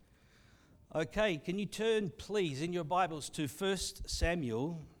Okay, can you turn, please, in your Bibles to 1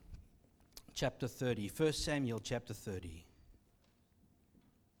 Samuel chapter 30. 1 Samuel chapter 30.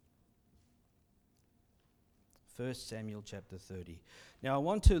 1 Samuel chapter 30. Now, I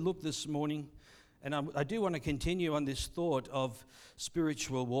want to look this morning, and I do want to continue on this thought of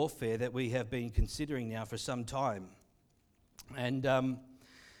spiritual warfare that we have been considering now for some time.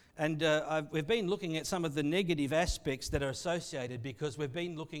 We've been looking at some of the negative aspects that are associated because we've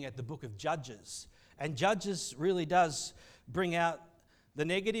been looking at the book of Judges. And Judges really does bring out the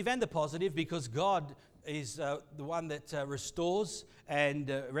negative and the positive because God is the one that restores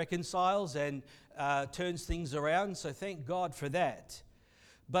and reconciles and turns things around. So thank God for that.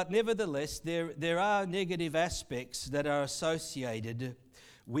 But nevertheless, there are negative aspects that are associated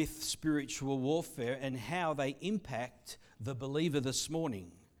with spiritual warfare and how they impact the believer this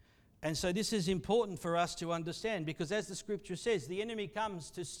morning. And so this is important for us to understand because as the scripture says, the enemy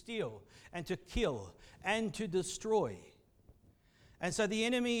comes to steal and to kill and to destroy. And so the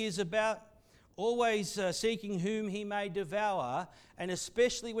enemy is about always seeking whom he may devour, and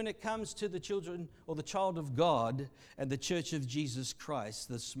especially when it comes to the children or the child of God and the church of Jesus Christ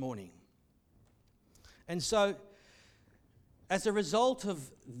this morning. And so as a result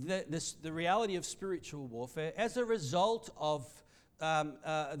of the reality of spiritual warfare, as a result of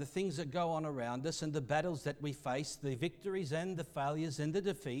the things that go on around us and the battles that we face, the victories and the failures and the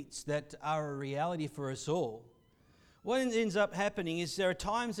defeats that are a reality for us all, what ends up happening is there are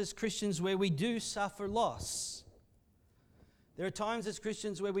times as Christians where we do suffer loss. There are times as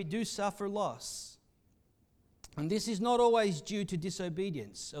Christians where we do suffer loss. And this is not always due to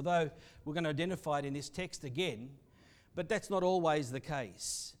disobedience, although we're going to identify it in this text again, but that's not always the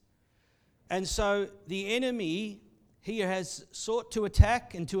case. And so the enemy here has sought to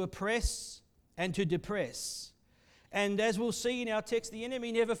attack and to oppress and to depress. And as we'll see in our text, the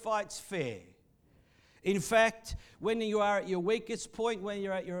enemy never fights fair. In fact, when you are at your weakest point, when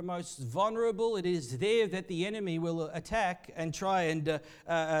you're at your most vulnerable, it is there that the enemy will attack and try and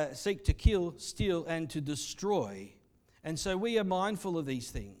seek to kill, steal, and to destroy. And so we are mindful of these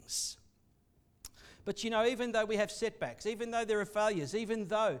things. But even though we have setbacks, even though there are failures, even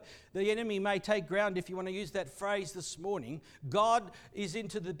though the enemy may take ground, if you want to use that phrase this morning, God is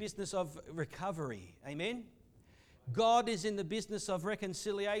into the business of recovery. Amen? God is in the business of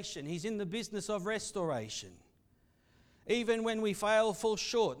reconciliation. He's in the business of restoration. Even when we fail, fall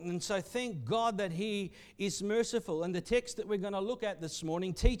short. And so thank God that He is merciful. And the text that we're going to look at this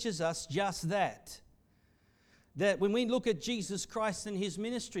morning teaches us just that. That when we look at Jesus Christ and His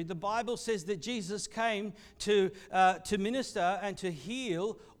ministry, the Bible says that Jesus came to minister and to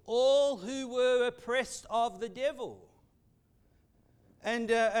heal all who were oppressed of the devil. And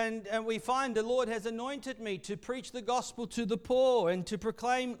we find the Lord has anointed me to preach the gospel to the poor and to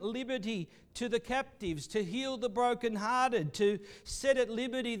proclaim liberty to the captives, to heal the brokenhearted, to set at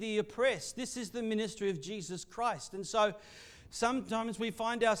liberty the oppressed. This is the ministry of Jesus Christ. And so sometimes we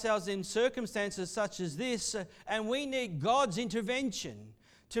find ourselves in circumstances such as this, and we need God's intervention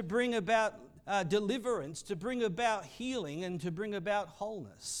to bring about deliverance, to bring about healing, and to bring about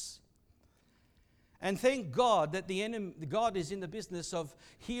wholeness. And thank God that God is in the business of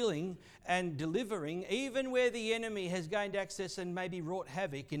healing and delivering, even where the enemy has gained access and maybe wrought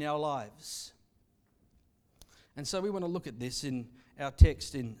havoc in our lives. And so we want to look at this in our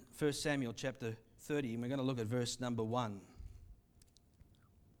text in 1 Samuel chapter 30, and we're going to look at verse number 1.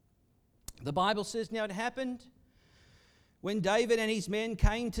 The Bible says, "Now it happened when David and his men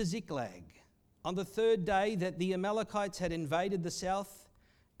came to Ziklag on the third day that the Amalekites had invaded the south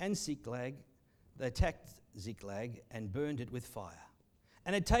and Ziklag. They attacked Ziklag and burned it with fire,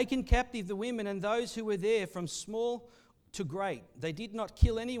 and had taken captive the women and those who were there from small to great. They did not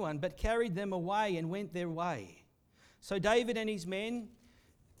kill anyone, but carried them away and went their way. So David and his men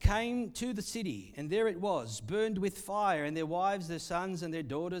came to the city, and there it was, burned with fire, and their wives, their sons, and their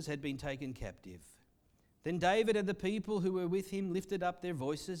daughters had been taken captive. Then David and the people who were with him lifted up their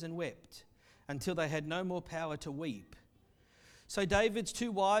voices and wept, until they had no more power to weep. So David's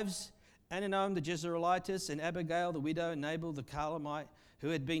two wives, Ahinoam the Jezreelitess, and Abigail the widow, and Nabal the Carmelite, who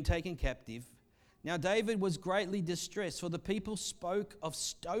had been taken captive. Now David was greatly distressed, for the people spoke of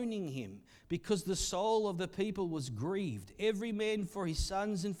stoning him, because the soul of the people was grieved, every man for his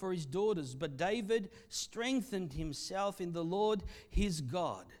sons and for his daughters. But David strengthened himself in the Lord his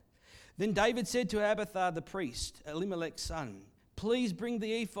God. Then David said to Abiathar the priest, Elimelech's son, "Please bring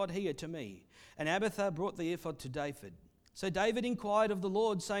the ephod here to me." And Abiathar brought the ephod to David. So David inquired of the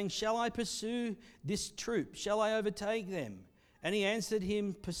Lord, saying, "Shall I pursue this troop? Shall I overtake them?" And he answered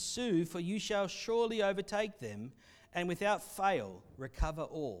him, "Pursue, for you shall surely overtake them, and without fail recover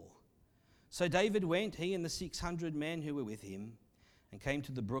all." So David went, he and the 600 men who were with him, and came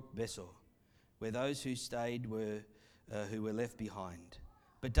to the brook Besor, where those who stayed were left behind.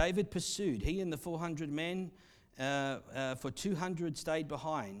 But David pursued, he and the 400 men, for 200 stayed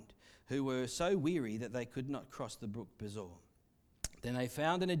behind, who were so weary that they could not cross the brook Besor. Then they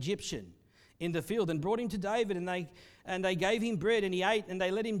found an Egyptian in the field and brought him to David, and they gave him bread, and he ate, and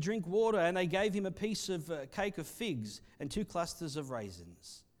they let him drink water, and they gave him a piece of cake of figs and 2 clusters of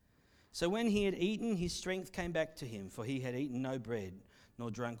raisins. So when he had eaten, his strength came back to him, for he had eaten no bread nor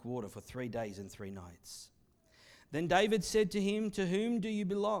drunk water for 3 days and 3 nights. Then David said to him, "To whom do you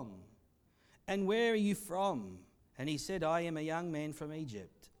belong? And where are you from?" And he said, "I am a young man from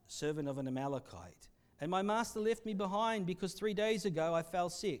Egypt, servant of an Amalekite. And my master left me behind because 3 days ago I fell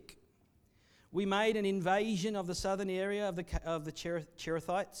sick. We made an invasion of the southern area of the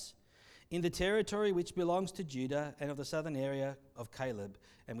Cherethites, in the territory which belongs to Judah, and of the southern area of Caleb,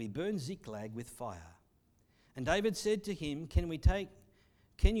 and we burned Ziklag with fire." And David said to him, Can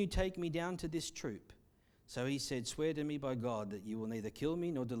you take me down to this troop?" So he said, "Swear to me by God that you will neither kill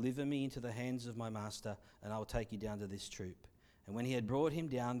me nor deliver me into the hands of my master, and I will take you down to this troop." And when he had brought him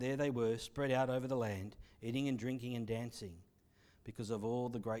down, there they were, spread out over the land, eating and drinking and dancing, because of all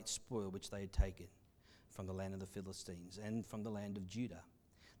the great spoil which they had taken from the land of the Philistines and from the land of Judah.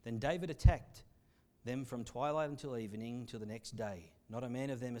 Then David attacked them from twilight until evening, till the next day. Not a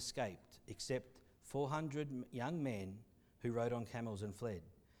man of them escaped, except 400 young men who rode on camels and fled.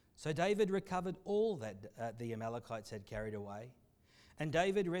 So David recovered all that the Amalekites had carried away. And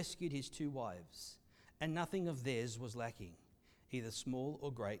David rescued his 2 wives, and nothing of theirs was lacking, either small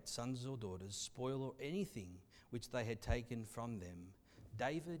or great, sons or daughters, spoil or anything which they had taken from them.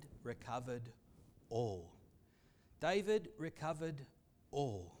 David recovered all. David recovered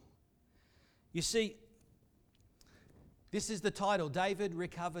all. You see, this is the title, David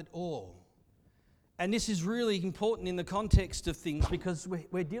recovered all. And this is really important in the context of things, because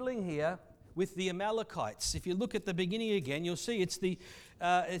we're dealing here with the Amalekites. If you look at the beginning again, you'll see it's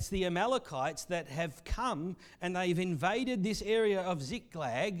the Amalekites that have come, and they've invaded this area of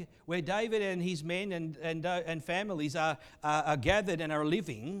Ziklag, where David and his men and families are gathered and are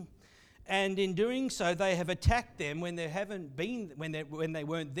living. And in doing so, they have attacked them when they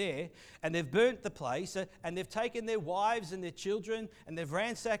weren't there, and they've burnt the place, and they've taken their wives and their children, and they've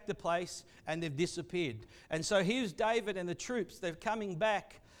ransacked the place, and they've disappeared. And so here's David and the troops. They're coming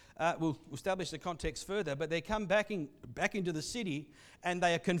back. We'll establish the context further, but they come back into the city, and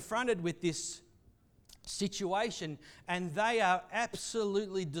they are confronted with this situation, and they are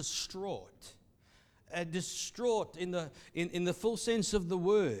absolutely distraught, distraught in the full sense of the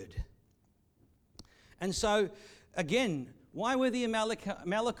word. And so, again, why were the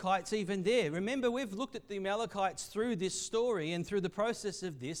Amalekites even there? Remember, we've looked at the Amalekites through this story and through the process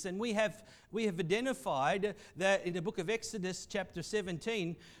of this, and we have identified that in the book of Exodus, chapter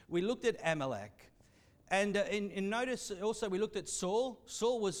 17, we looked at Amalek. And notice also we looked at Saul.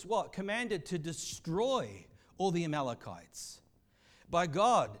 Saul was what? Commanded to destroy all the Amalekites by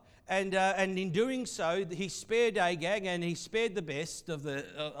God. And in doing so, he spared Agag, and he spared the best of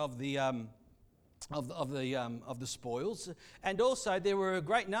the spoils, and also there were a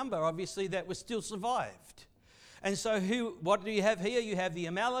great number, obviously, that were still survived. And so what do you have here? You have the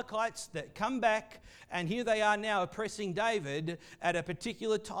Amalekites that come back, and here they are now oppressing David at a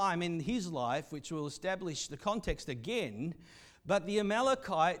particular time in his life, which will establish the context again. But the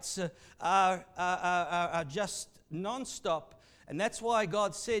Amalekites are just non-stop, and that's why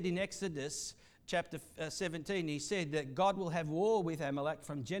God said in Exodus chapter 17, he said that God will have war with Amalek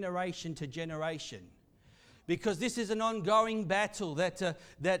from generation to generation, because this is an ongoing battle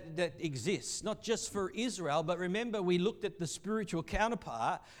that exists, not just for Israel, but remember we looked at the spiritual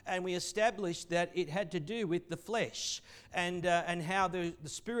counterpart, and we established that it had to do with the flesh, and how the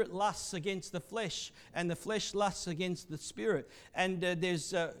spirit lusts against the flesh, and the flesh lusts against the spirit. And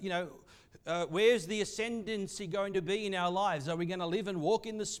there's where's the ascendancy going to be in our lives? Are we going to live and walk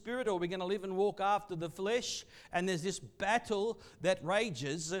in the Spirit, or are we going to live and walk after the flesh? And there's this battle that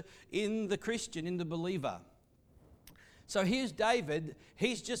rages in the Christian, in the believer. So here's David.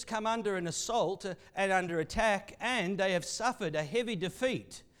 He's just come under an assault and under attack, and they have suffered a heavy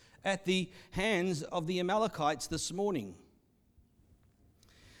defeat at the hands of the Amalekites this morning.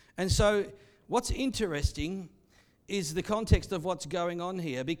 And so what's interesting is the context of what's going on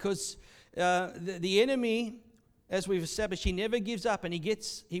here, because the enemy, as we've established, he never gives up, and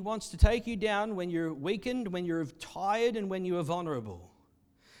he wants to take you down when you're weakened, when you're tired, and when you are vulnerable.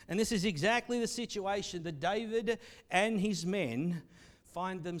 And this is exactly the situation that David and his men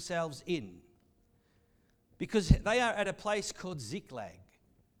find themselves in, because they are at a place called Ziklag.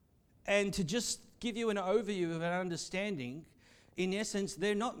 And to just give you an overview of an understanding, in essence,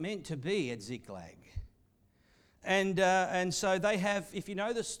 they're not meant to be at Ziklag. And so they have, if you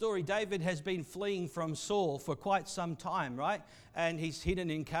know the story, David has been fleeing from Saul for quite some time, right? And he's hidden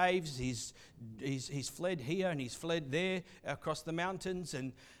in caves, he's fled here and he's fled there across the mountains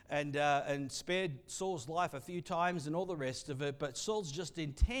and spared Saul's life a few times and all the rest of it. But Saul's just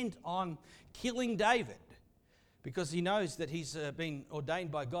intent on killing David because he knows that he's been ordained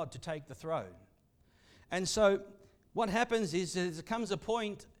by God to take the throne. And so what happens is there comes a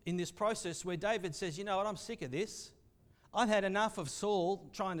point in this process where David says, you know what, I'm sick of this. I've had enough of Saul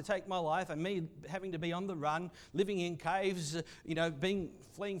trying to take my life and me having to be on the run, living in caves,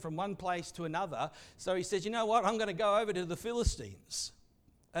 fleeing from one place to another. So he says, you know what, I'm going to go over to the Philistines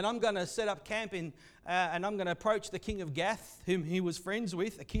and I'm going to set up camp and I'm going to approach the king of Gath, whom he was friends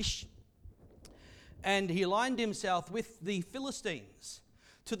with, Achish. And he aligned himself with the Philistines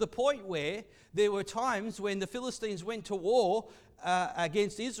to the point where there were times when the Philistines went to war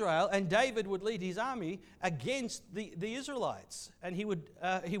against Israel, and David would lead his army against the Israelites, and he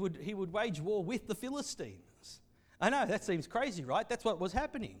would wage war with the Philistines. I know, that seems crazy, right? That's what was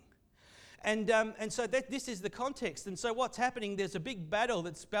happening. And so this is the context. And so what's happening, there's a big battle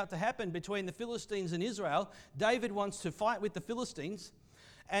that's about to happen between the Philistines and Israel. David wants to fight with the Philistines,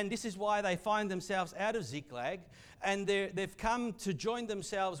 and this is why they find themselves out of Ziklag, and they've come to join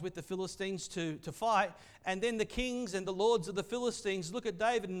themselves with the Philistines to fight. And then the kings and the lords of the Philistines look at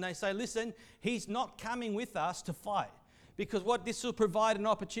David and they say, listen, he's not coming with us to fight, because this will provide an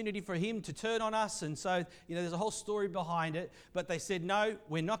opportunity for him to turn on us. And so, there's a whole story behind it. But they said, no,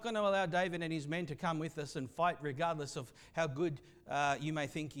 we're not going to allow David and his men to come with us and fight, regardless of how good you may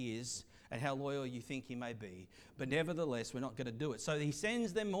think he is and how loyal you think he may be. But nevertheless, we're not going to do it. So he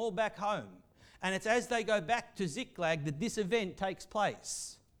sends them all back home. And it's as they go back to Ziklag that this event takes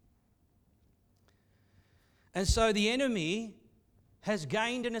place. And so the enemy has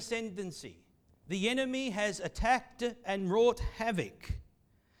gained an ascendancy. The enemy has attacked and wrought havoc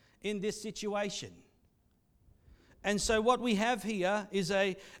in this situation. And so what we have here is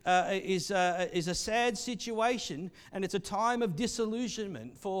a sad situation, and it's a time of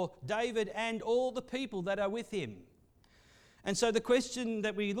disillusionment for David and all the people that are with him. And so the question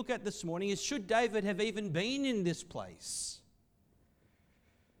that we look at this morning is, should David have even been in this place?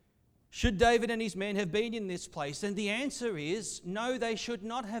 Should David and his men have been in this place? And the answer is, no, they should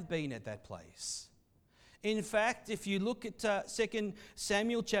not have been at that place. In fact, if you look at 1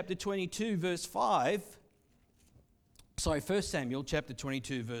 Samuel chapter 22, verse 5,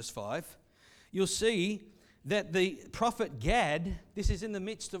 you'll see that the prophet Gad, this is in the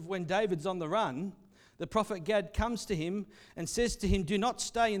midst of when David's on the run, the prophet Gad comes to him and says to him, do not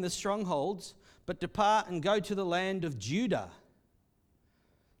stay in the strongholds, but depart and go to the land of Judah.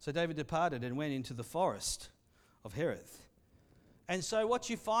 So David departed and went into the forest of Hereth. And so what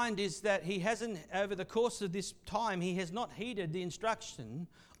you find is that he hasn't, over the course of this time, he has not heeded the instruction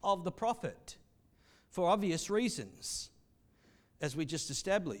of the prophet for obvious reasons, as we just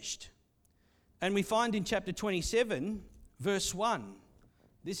established. And we find in chapter 27, verse 1,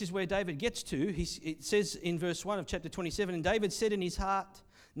 this is where David gets to. It says in verse 1 of chapter 27, and David said in his heart,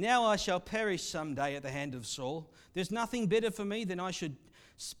 now I shall perish someday at the hand of Saul. There's nothing better for me than I should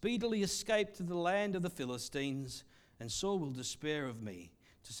speedily escape to the land of the Philistines, and Saul will despair of me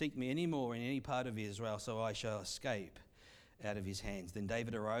to seek me any more in any part of Israel, so I shall escape out of his hands. Then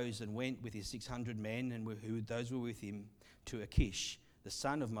David arose and went with his 600 men, and those were with him, to Achish, the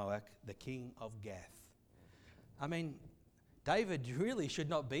son of Maoch, the king of Gath. I mean, David really should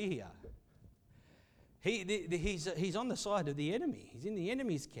not be here. He's on the side of the enemy. He's in the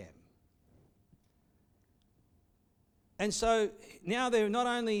enemy's camp. And so now they not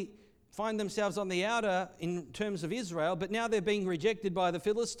only find themselves on the outer in terms of Israel, but now they're being rejected by the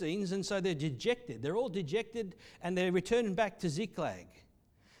Philistines, and so they're dejected. They're all dejected, and they're returned back to Ziklag.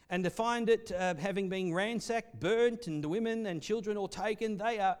 And to find it having been ransacked, burnt, and the women and children all taken,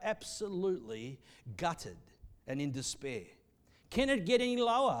 they are absolutely gutted and in despair. Can it get any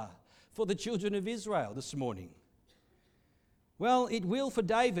lower for the children of Israel this morning? Well, it will for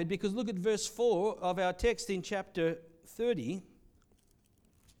David, because look at verse 4 of our text in chapter 30.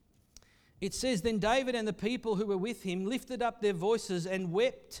 It says, then David and the people who were with him lifted up their voices and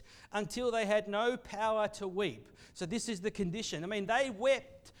wept until they had no power to weep. So this is the condition. I mean, they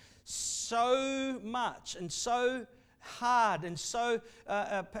wept so much and so hard and so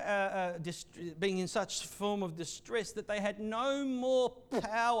being in such form of distress that they had no more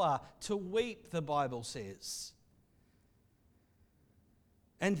power to weep, the Bible says.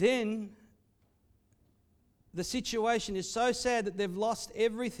 And then the situation is so sad that they've lost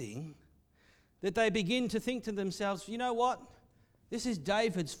everything, that they begin to think to themselves, you know what? This is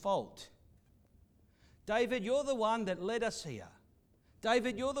David's fault. David, you're the one that led us here.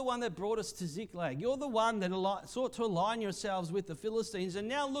 David, you're the one that brought us to Ziklag. You're the one that sought to align yourselves with the Philistines. And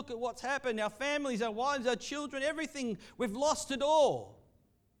now look at what's happened. Our families, our wives, our children, everything. We've lost it all.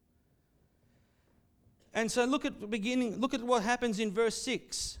 And so look at the beginning. Look at what happens in verse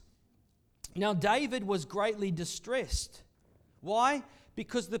 6. Now David was greatly distressed. Why?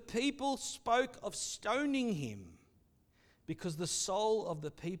 Because the people spoke of stoning him. Because the soul of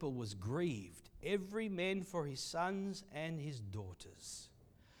the people was grieved, every man for his sons and his daughters.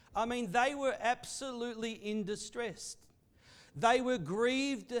 I mean, they were absolutely in distress. They were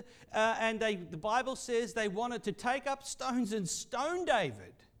grieved, and the Bible says they wanted to take up stones and stone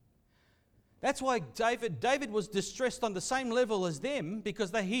David. That's why David was distressed on the same level as them,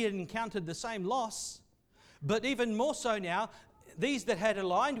 because he had encountered the same loss. But even more so now, these that had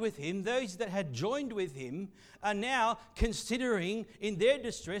aligned with him, those that had joined with him, are now considering in their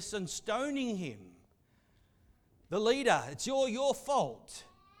distress and stoning him. The leader, it's your fault.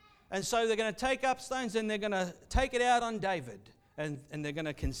 And so they're going to take up stones and they're going to take it out on David. And they're going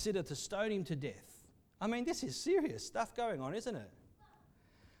to consider to stone him to death. I mean, this is serious stuff going on, isn't it?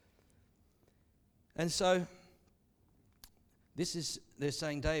 And so they're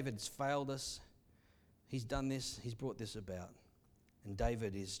saying David's failed us. He's done this. He's brought this about. And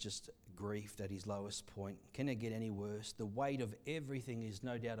David is just grieved at his lowest point. Can it get any worse? The weight of everything is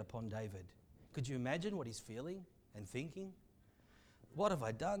no doubt upon David. Could you imagine what he's feeling and thinking? What have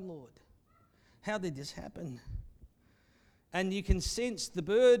I done, Lord? How did this happen? And you can sense the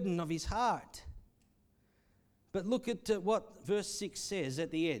burden of his heart. But look at what verse 6 says at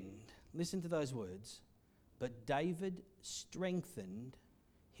the end. Listen to those words. But David strengthened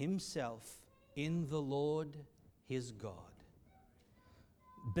himself in the Lord his God.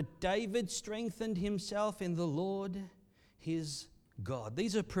 But David strengthened himself in the Lord his God.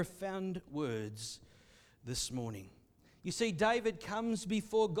 These are profound words this morning. You see, David comes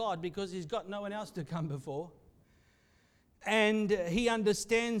before God because he's got no one else to come before. And he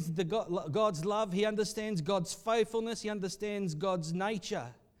understands God's love. He understands God's faithfulness. He understands God's nature.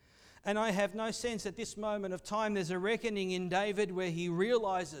 And I have no sense at this moment of time there's a reckoning in David where he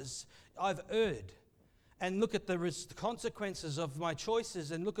realizes, I've erred. And look at the consequences of my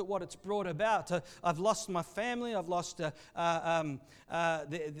choices and look at what it's brought about. I've lost my family. I've lost the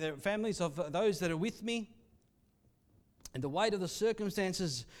families of those that are with me. And the weight of the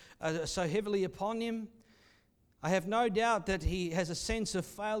circumstances are so heavily upon him. I have no doubt that he has a sense of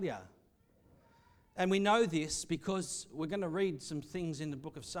failure. And we know this because we're going to read some things in the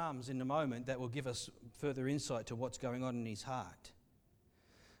book of Psalms in a moment that will give us further insight to what's going on in his heart.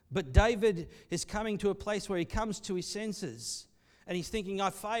 But David is coming to a place where he comes to his senses and he's thinking, I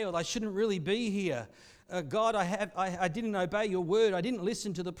failed. I shouldn't really be here. God, I didn't obey your word. I didn't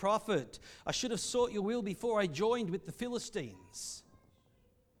listen to the prophet. I should have sought your will before I joined with the Philistines.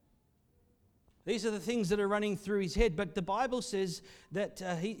 These are the things that are running through his head. But the Bible says that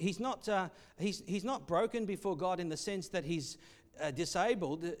he's not broken before God in the sense that he's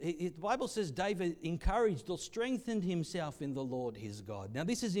disabled. The Bible says David encouraged or strengthened himself in the Lord his God. Now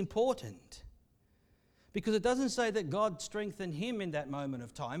this is important because it doesn't say that God strengthened him in that moment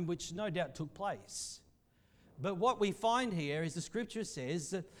of time, which no doubt took place. But what we find here is the scripture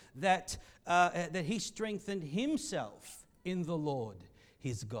says that he strengthened himself in the Lord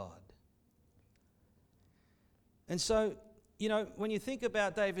his God. And so, you know, when you think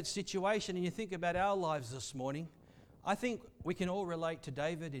about David's situation and you think about our lives this morning, I think we can all relate to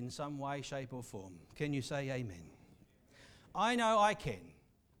David in some way, shape or form. Can you say amen? I know I can.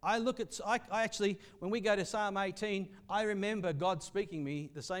 I actually, when we go to Psalm 18, I remember God speaking me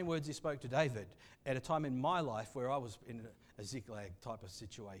the same words he spoke to David at a time in my life where I was in a Ziklag type of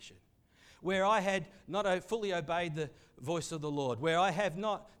situation, where I had not fully obeyed the voice of the Lord, where I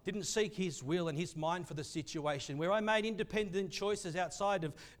didn't seek his will and his mind for the situation, where I made independent choices outside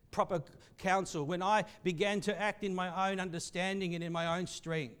of proper counsel, when I began to act in my own understanding and in my own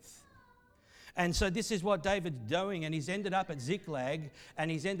strength. And so this is what David's doing, and he's ended up at Ziklag,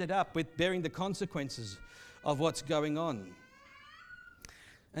 and he's ended up with bearing the consequences of what's going on.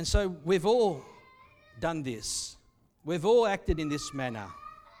 And so we've all done this. We've all acted in this manner.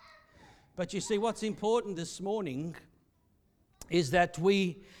 But you see, what's important this morning is that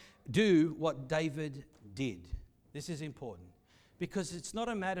we do what David did. This is important because it's not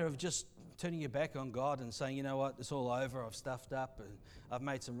a matter of just turning your back on God and saying, you know what, it's all over, I've stuffed up and I've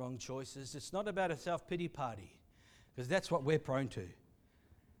made some wrong choices. It's not about a self-pity party because that's what we're prone to.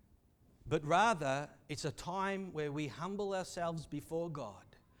 But rather, it's a time where we humble ourselves before God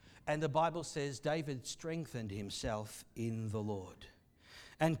And the Bible says David strengthened himself in the Lord.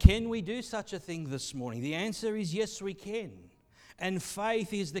 And can we do such a thing this morning? The answer is yes, we can. And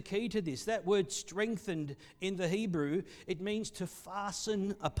faith is the key to this. That word strengthened in the Hebrew, it means to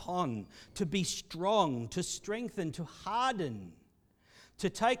fasten upon, to be strong, to strengthen, to harden,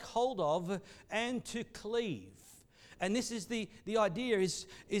 to take hold of, and to cleave. And this is the idea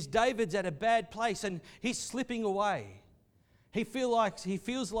is David's at a bad place and he's slipping away. He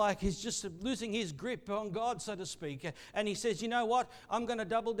feels like he's just losing his grip on God, so to speak. And he says, you know what? I'm going to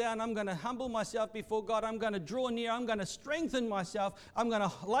double down. I'm going to humble myself before God. I'm going to draw near. I'm going to strengthen myself. I'm going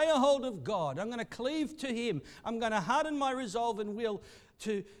to lay a hold of God. I'm going to cleave to Him. I'm going to harden my resolve and will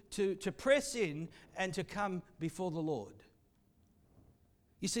to press in and to come before the Lord.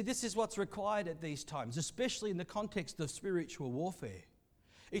 You see, this is what's required at these times, especially in the context of spiritual warfare.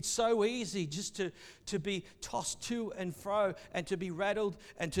 It's so easy just to be tossed to and fro and to be rattled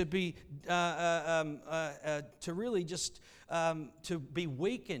and to be to really just to be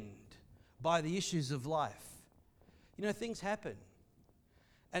weakened by the issues of life. You know, things happen,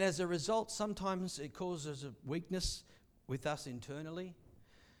 and as a result, sometimes it causes a weakness with us internally.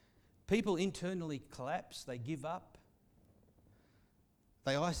 People internally collapse; they give up,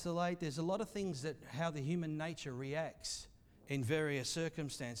 they isolate. There's a lot of things that how the human nature reacts in various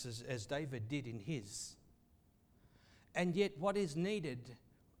circumstances, as David did in his. And yet what is needed,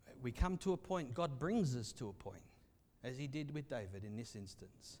 we come to a point, God brings us to a point, as He did with David in this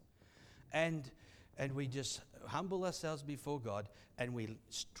instance. And we just humble ourselves before God and we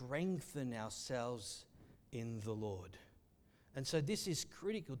strengthen ourselves in the Lord. And so this is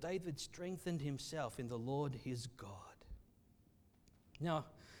critical. David strengthened himself in the Lord his God. Now,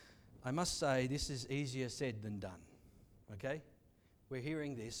 I must say this is easier said than done. Okay, we're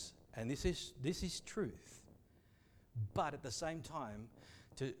hearing this, and this is truth. But at the same time,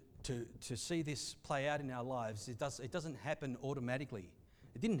 to see this play out in our lives, it doesn't happen automatically.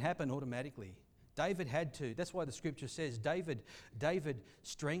 It didn't happen automatically. David had to. That's why the Scripture says David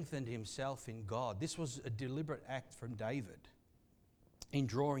strengthened himself in God. This was a deliberate act from David in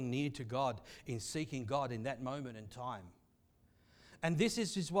drawing near to God, in seeking God in that moment in time. And this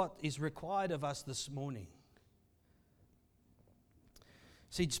is what is required of us this morning.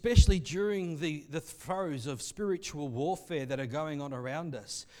 See, especially during the throes of spiritual warfare that are going on around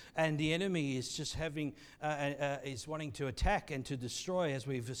us, and the enemy is just is wanting to attack and to destroy, as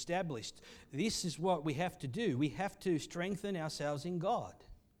we've established. This is what we have to do. We have to strengthen ourselves in God.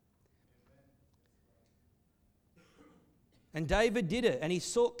 And David did it, and he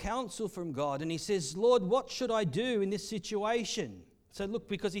sought counsel from God, and he says, Lord, what should I do in this situation? So look,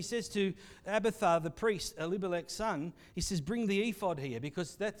 because he says to Abiathar, the priest, Elimelech's son, he says, bring the ephod here,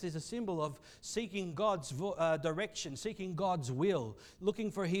 because that is a symbol of seeking God's direction, seeking God's will,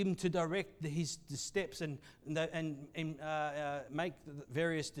 looking for Him to direct his steps and make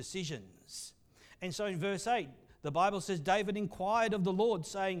various decisions. And so in verse 8, the Bible says, David inquired of the Lord,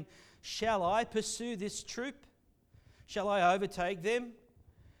 saying, shall I pursue this troop? Shall I overtake them?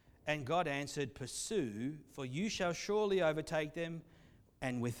 And God answered, pursue, for you shall surely overtake them,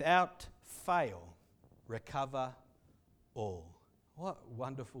 and without fail, recover all. What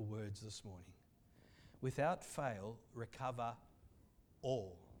wonderful words this morning. Without fail, recover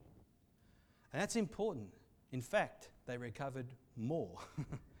all. And that's important. In fact, they recovered more,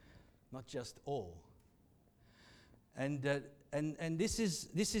 not just all. And this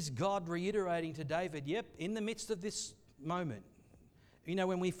is God reiterating to David, yep, in the midst of this moment, you know,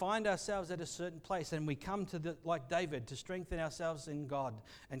 when we find ourselves at a certain place and we come to like David, to strengthen ourselves in God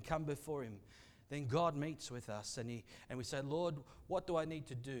and come before Him, then God meets with us and we say, Lord, what do I need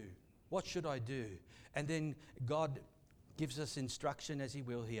to do? What should I do? And then God gives us instruction, as He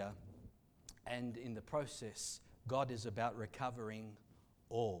will here. And in the process, God is about recovering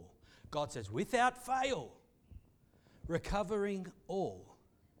all. God says, without fail, recovering all.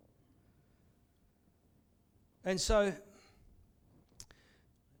 And so,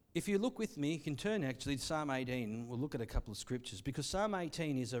 if you look with me, you can turn actually to Psalm 18. We'll look at a couple of scriptures, because Psalm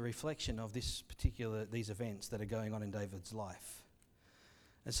 18 is a reflection of these events that are going on in David's life.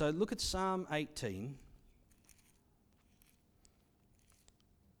 And so look at Psalm 18.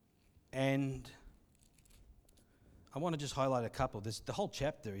 And I want to just highlight a couple. The whole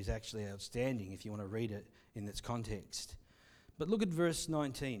chapter is actually outstanding if you want to read it in its context. But look at verse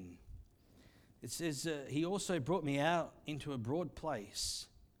 19. It says, He also brought me out into a broad place.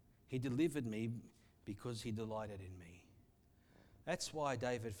 He delivered me because He delighted in me. That's why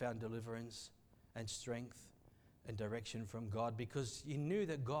David found deliverance and strength and direction from God, because he knew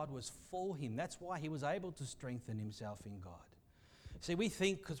that God was for him. That's why he was able to strengthen himself in God. See, we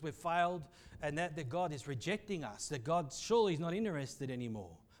think because we've failed and that God is rejecting us, that God surely is not interested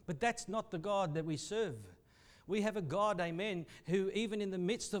anymore. But that's not the God that we serve. We have a God, amen, who even in the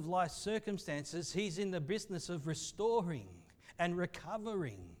midst of life's circumstances, He's in the business of restoring and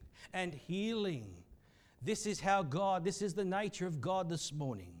recovering and healing. This is the nature of God this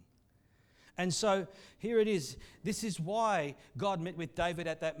morning. And so here it is. This is why God met with David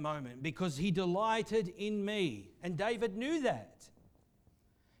at that moment, because He delighted in me. And David knew that.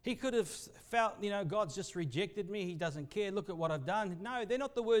 He could have felt, God's just rejected me. He doesn't care. Look at what I've done. No, they're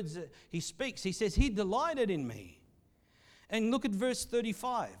not the words that he speaks. He says, He delighted in me. And look at verse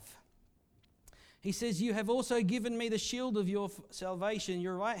 35. He says, You have also given me the shield of your salvation.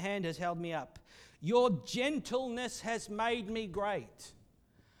 Your right hand has held me up. Your gentleness has made me great.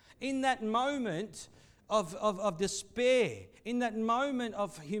 In that moment of despair, in that moment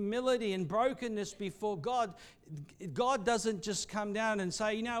of humility and brokenness before God, God doesn't just come down and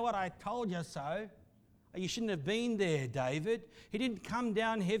say, you know what, I told you so. You shouldn't have been there, David. He didn't come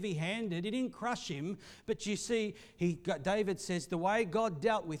down heavy-handed. He didn't crush him. But you see, David says, the way God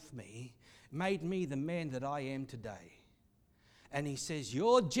dealt with me made me the man that I am today. And he says,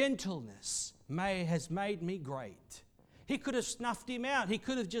 your gentleness has made me great. He could have snuffed him out. He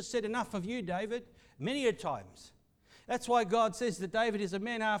could have just said, enough of you, David, many a times. That's why God says that David is a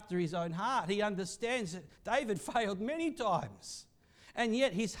man after his own heart. He understands that David failed many times. And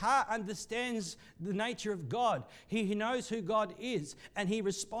yet his heart understands the nature of God. He knows who God is, and he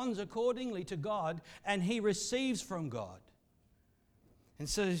responds accordingly to God, and he receives from God. And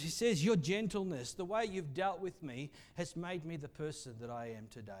so he says, your gentleness, the way you've dealt with me, has made me the person that I am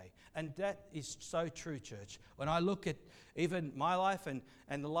today. And that is so true, church. When I look at even my life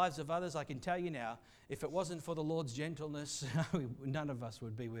and the lives of others, I can tell you now, if it wasn't for the Lord's gentleness, none of us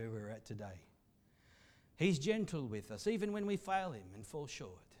would be where we're at today. He's gentle with us, even when we fail Him and fall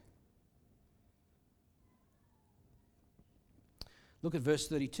short. Look at verse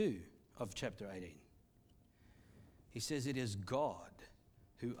 32 of chapter 18. He says, it is God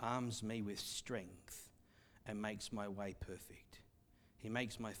who arms me with strength and makes my way perfect. He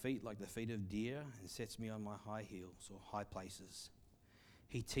makes my feet like the feet of deer and sets me on my high heels or high places.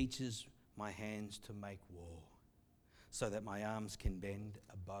 He teaches my hands to make war so that my arms can bend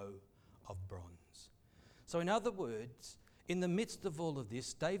a bow of bronze. So in other words, in the midst of all of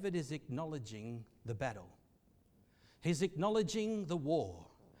this, David is acknowledging the battle. He's acknowledging the war.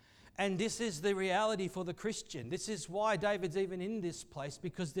 And this is the reality for the Christian. This is why David's even in this place,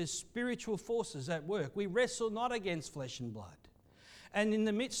 because there's spiritual forces at work. We wrestle not against flesh and blood. And in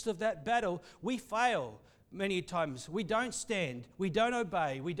the midst of that battle, we fail many times. We don't stand, we don't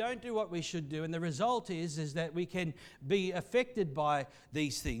obey, we don't do what we should do. And the result is that we can be affected by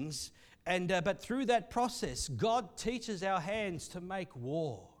these things. But through that process, God teaches our hands to make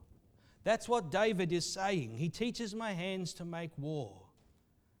war. That's what David is saying. He teaches my hands to make war,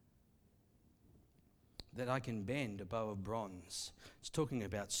 that I can bend a bow of bronze. It's talking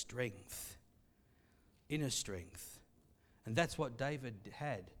about strength, inner strength. And that's what David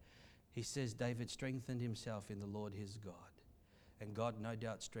had. He says David strengthened himself in the Lord his God. And God no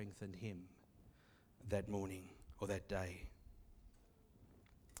doubt strengthened him that morning or that day.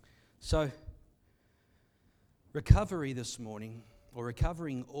 So, recovery this morning, or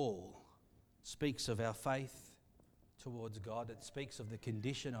recovering all, speaks of our faith towards God. It speaks of the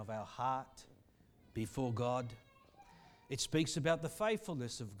condition of our heart before God. It speaks about the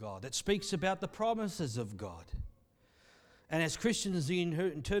faithfulness of God. It speaks about the promises of God. And as Christians, the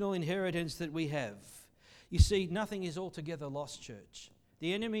eternal inheritance that we have. You see, nothing is altogether lost, church.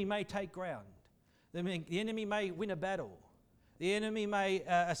 The enemy may take ground. The enemy may win a battle. The enemy may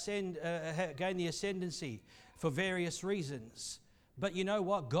gain the ascendancy for various reasons. But you know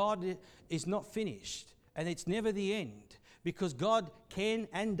what? God is not finished, and it's never the end, because God can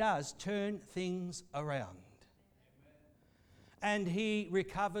and does turn things around. And He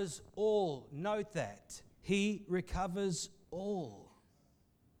recovers all. Note that. He recovers all.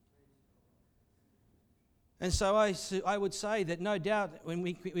 And so I would say that no doubt when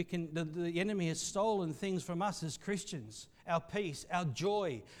the enemy has stolen things from us as Christians, our peace, our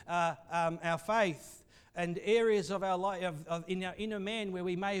joy, our faith, and areas of our life, in our inner man where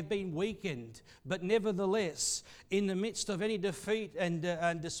we may have been weakened, but nevertheless, in the midst of any defeat and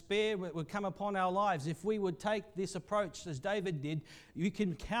despair that would come upon our lives, if we would take this approach as David did, you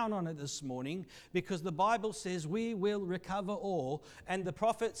can count on it this morning, because the Bible says we will recover all, and the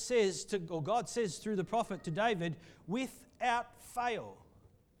prophet says, God says through the prophet to David, without fail.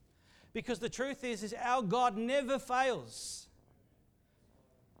 Because the truth is our God never fails.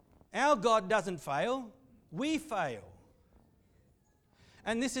 Our God doesn't fail. We fail.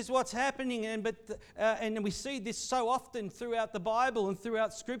 And this is what's happening, and we see this so often throughout the Bible and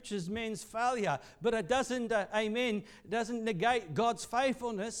throughout Scriptures, men's failure. But it doesn't, doesn't negate God's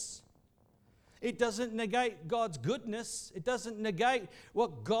faithfulness. It doesn't negate God's goodness. It doesn't negate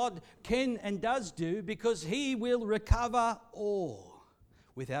what God can and does do, because He will recover all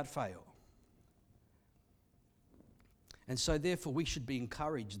without fail. And so therefore we should be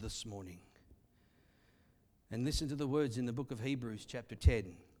encouraged this morning. And listen to the words in the book of Hebrews chapter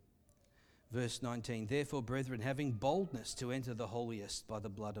 10, verse 19. Therefore, brethren, having boldness to enter the holiest by the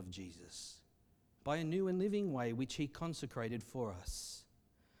blood of Jesus, by a new and living way which He consecrated for us,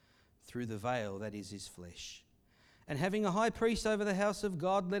 through the veil that is His flesh. And having a high priest over the house of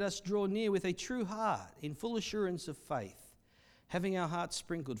God, let us draw near with a true heart, in full assurance of faith, having our hearts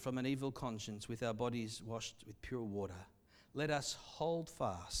sprinkled from an evil conscience, with our bodies washed with pure water. Let us hold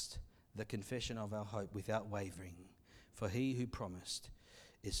fast the confession of our hope without wavering, for He who promised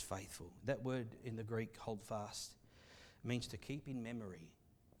is faithful. That word in the Greek, hold fast, means to keep in memory.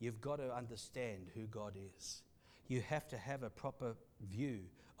 You've got to understand who God is. You have to have a proper view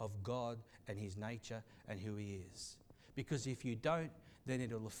of God and His nature and who He is. Because if you don't, then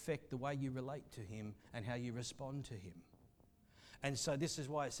it'll affect the way you relate to Him and how you respond to Him. And so this is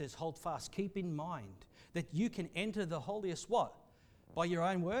why it says, hold fast. Keep in mind that you can enter the holiest what? By your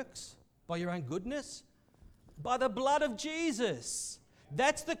own works? By your own goodness? By the blood of Jesus.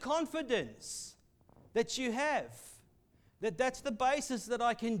 That's the confidence that you have. That's the basis that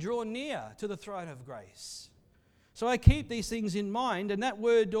I can draw near to the throne of grace. So I keep these things in mind, and that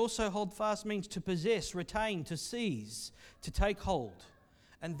word also, hold fast, means to possess, retain, to seize, to take hold.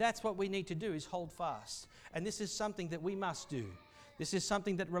 And that's what we need to do, is hold fast. And this is something that we must do. This is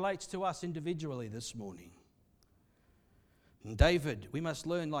something that relates to us individually this morning. And David, we must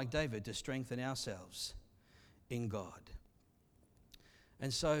learn like David to strengthen ourselves in God.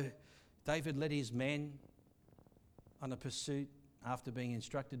 And so David led his men on a pursuit after being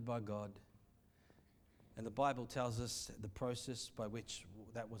instructed by God. And the Bible tells us the process by which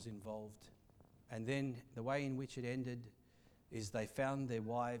that was involved. And then the way in which it ended is they found their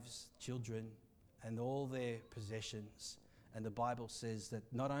wives, children, and all their possessions. And the Bible says that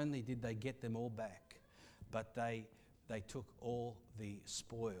not only did they get them all back, but they took all the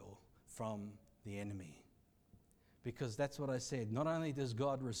spoil from the enemy. Because that's what I said. Not only does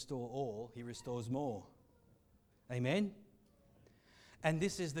God restore all, He restores more. Amen? And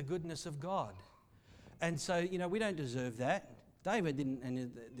this is the goodness of God. And so, we don't deserve that. David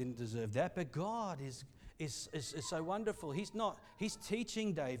didn't deserve that, but God is so wonderful. He's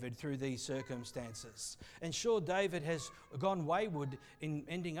teaching David through these circumstances. And sure, David has gone wayward in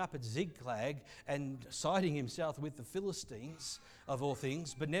ending up at Ziklag and siding himself with the Philistines, of all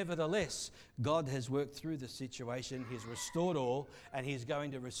things. But nevertheless, God has worked through the situation. He's restored all, and He's going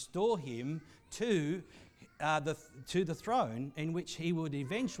to restore him to the throne in which he would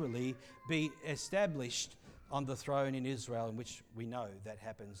eventually be established on the throne in Israel, in which we know that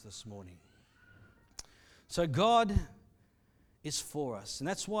happens this morning. So God is for us. And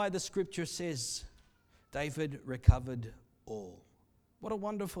that's why the scripture says David recovered all. What a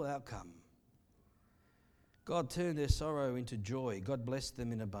wonderful outcome. God turned their sorrow into joy. God blessed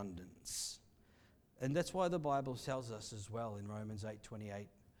them in abundance. And that's why the Bible tells us as well in Romans 8:28,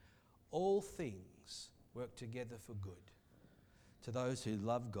 all things work together for good to those who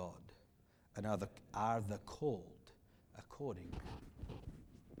love God and are the called according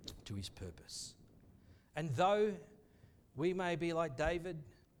to His purpose. And though we may be like David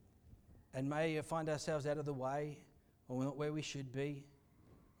and may find ourselves out of the way or not where we should be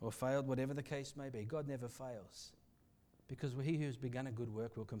or failed, whatever the case may be, God never fails, because He who has begun a good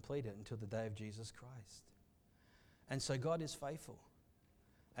work will complete it until the day of Jesus Christ. And so God is faithful,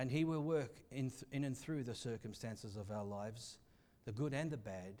 and He will work in and through the circumstances of our lives, the good and the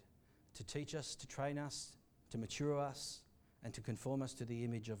bad, to teach us, to train us, to mature us, and to conform us to the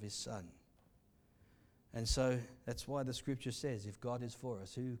image of His Son. And so that's why the scripture says, if God is for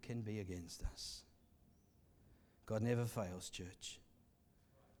us, who can be against us? God never fails, church.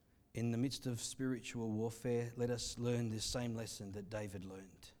 In the midst of spiritual warfare, let us learn this same lesson that David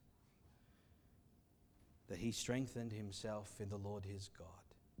learned, that he strengthened himself in the Lord his God.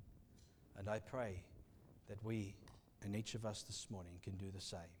 And I pray that we and each of us this morning can do the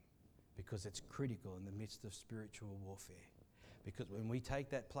same, because it's critical in the midst of spiritual warfare. Because when we take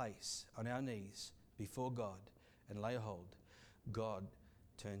that place on our knees before God and lay hold, God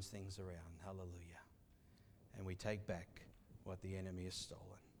turns things around. Hallelujah. And we take back what the enemy has stolen.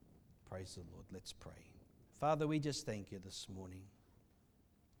 Praise the Lord. Let's pray. Father, we just thank You this morning,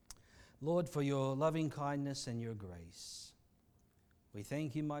 Lord, for Your loving kindness and Your grace. We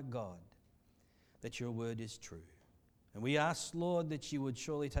thank you, my God, that your word is true. And we ask, Lord, that you would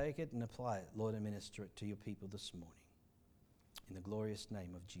surely take it and apply it, Lord, and minister it to your people this morning. In the glorious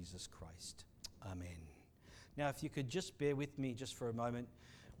name of Jesus Christ. Amen. Now, if you could just bear with me just for a moment,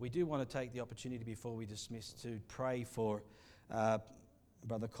 we do want to take the opportunity before we dismiss to pray for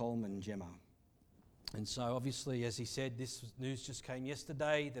Brother Coleman and Gemma. And so, obviously, as he said, this news just came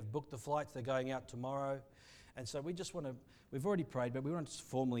yesterday. They've booked the flights. They're going out tomorrow. And so we just want to, we've already prayed, but we want to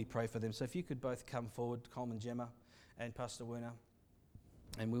formally pray for them. So if you could both come forward, Coleman, Gemma, and Pastor Werner,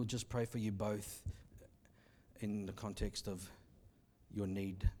 and we'll just pray for you both in the context of your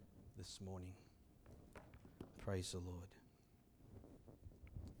need this morning. Praise the Lord.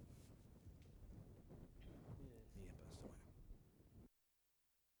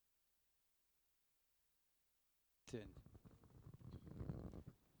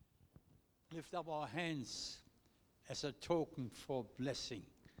 Lift up our hands as a token for blessing.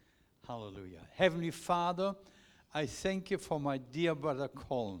 Hallelujah. Heavenly Father, I thank you for my dear brother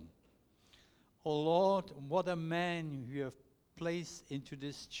Colin. Oh Lord, what a man you have placed into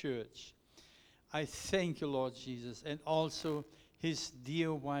this church. I thank you, Lord Jesus, and also his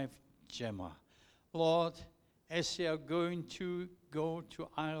dear wife Gemma. Lord, as they are going to go to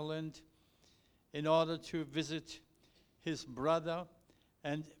Ireland in order to visit his brother,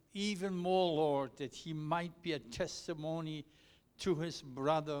 and even more, Lord, that he might be a testimony to his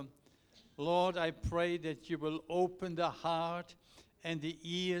brother. Lord, I pray that you will open the heart and the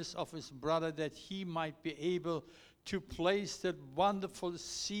ears of his brother, that he might be able to place that wonderful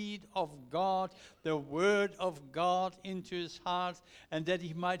seed of God, the word of God, into his heart, and that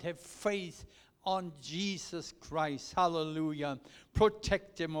he might have faith on Jesus Christ. Hallelujah.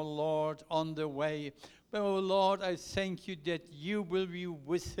 Protect him, O Lord, on the way. Oh Lord, I thank you that you will be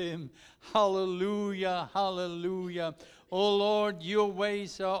with him. Hallelujah, hallelujah. Oh Lord, your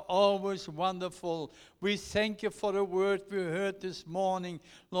ways are always wonderful. We thank you for the word we heard this morning.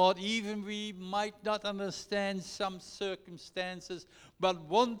 Lord, even we might not understand some circumstances, but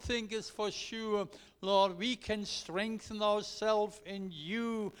one thing is for sure, Lord, we can strengthen ourselves in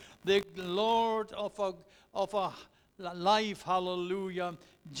you, the Lord of our life. Hallelujah.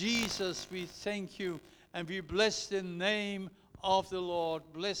 Jesus, we thank you. And we bless the name of the Lord.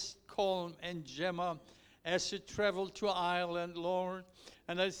 Bless Colin and Gemma as you travel to Ireland, Lord.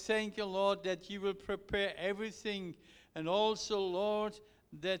 And I thank you, Lord, that you will prepare everything. And also, Lord,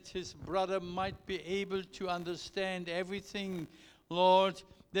 that his brother might be able to understand everything, Lord,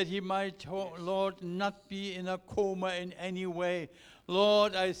 that he might, Lord, not be in a coma in any way.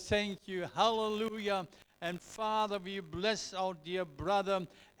 Lord, I thank you. Hallelujah. And Father, we bless our dear brother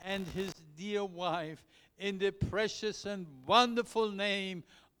and his dear wife in the precious and wonderful name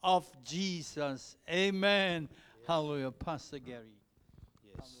of Jesus. Amen. Yes. Hallelujah. Pastor Gary.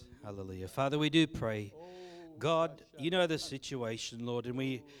 Yes. Hallelujah. Father, we do pray. God, you know the situation, Lord, and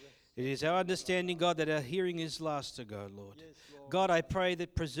it is our understanding, God, that our hearing is last to go, Lord. Yes, Lord. God, I pray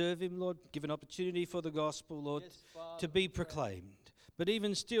that preserve him, Lord. Give an opportunity for the gospel, Lord, yes, to be proclaimed. But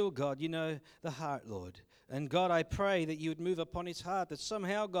even still, God, you know the heart, Lord. And God, I pray that you would move upon his heart, that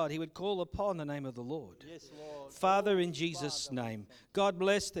somehow, God, he would call upon the name of the Lord. Yes, Lord. Father, in Jesus' name, God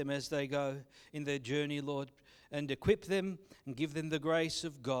bless them as they go in their journey, Lord, and equip them and give them the grace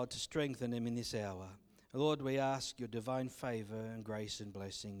of God to strengthen them in this hour. Lord, we ask your divine favor and grace and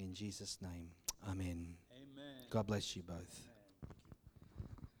blessing in Jesus' name. Amen. Amen. God bless you both.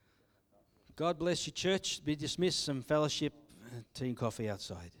 God bless you, church. Be dismissed. Some fellowship, tea and coffee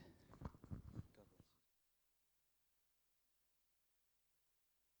outside.